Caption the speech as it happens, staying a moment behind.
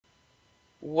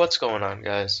What's going on,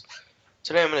 guys?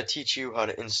 Today I'm going to teach you how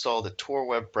to install the Tor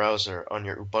Web Browser on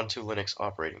your Ubuntu Linux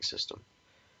operating system.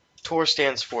 Tor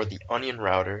stands for the Onion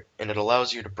Router, and it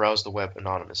allows you to browse the web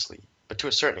anonymously, but to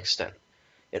a certain extent.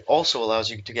 It also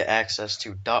allows you to get access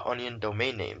to .onion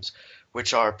domain names,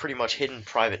 which are pretty much hidden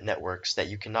private networks that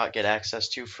you cannot get access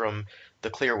to from the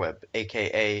clear web,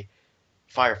 aka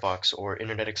Firefox or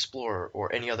Internet Explorer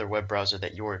or any other web browser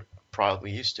that you're probably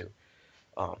used to.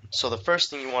 So the first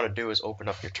thing you want to do is open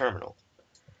up your terminal.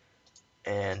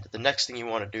 And the next thing you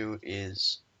want to do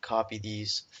is copy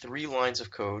these three lines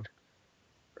of code,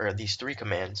 or these three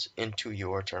commands, into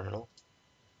your terminal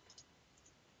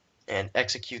and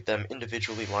execute them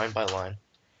individually line by line.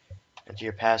 Enter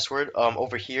your password.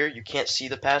 Over here, you can't see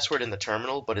the password in the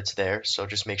terminal, but it's there, so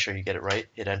just make sure you get it right.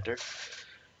 Hit enter.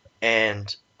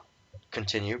 And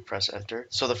continue, press enter.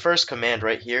 So the first command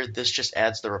right here, this just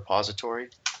adds the repository.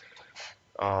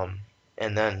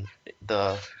 And then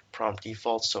the prompt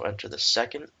defaults, so enter the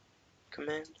second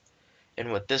command.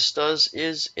 And what this does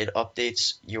is it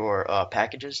updates your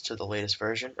packages to the latest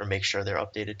version, or make sure they're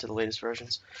updated to the latest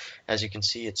versions. As you can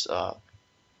see, it's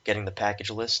getting the package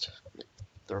list,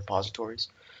 the repositories.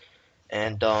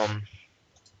 And the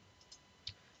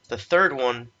third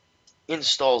one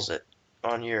installs it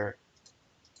on your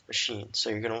machine. So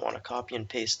you're going to want to copy and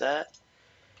paste that.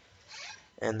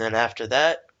 And then after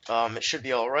that, it should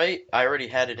be alright. I already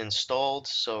had it installed,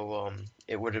 so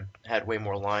it would have had way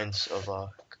more lines of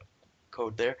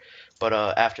code there. But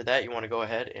after that, you want to go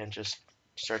ahead and just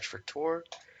search for Tor,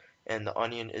 and the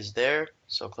onion is there,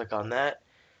 so click on that.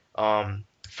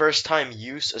 First time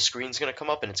use, a screen's going to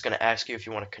come up and it's going to ask you if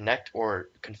you want to connect or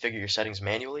configure your settings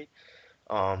manually.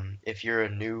 If you're a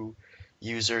new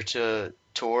user to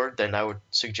Tor, then I would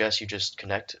suggest you just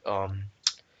connect.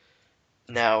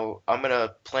 Now, I'm going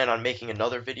to plan on making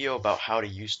another video about how to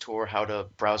use Tor, how to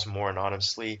browse more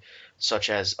anonymously, such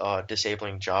as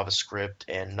disabling JavaScript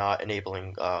and not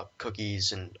enabling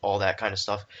cookies and all that kind of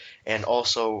stuff, and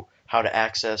also how to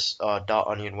access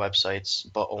 .onion websites,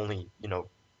 but only,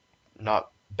 not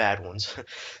bad ones.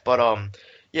 But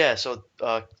yeah, so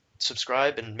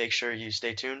subscribe and make sure you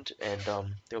stay tuned, and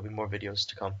there'll be more videos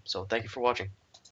to come. So thank you for watching.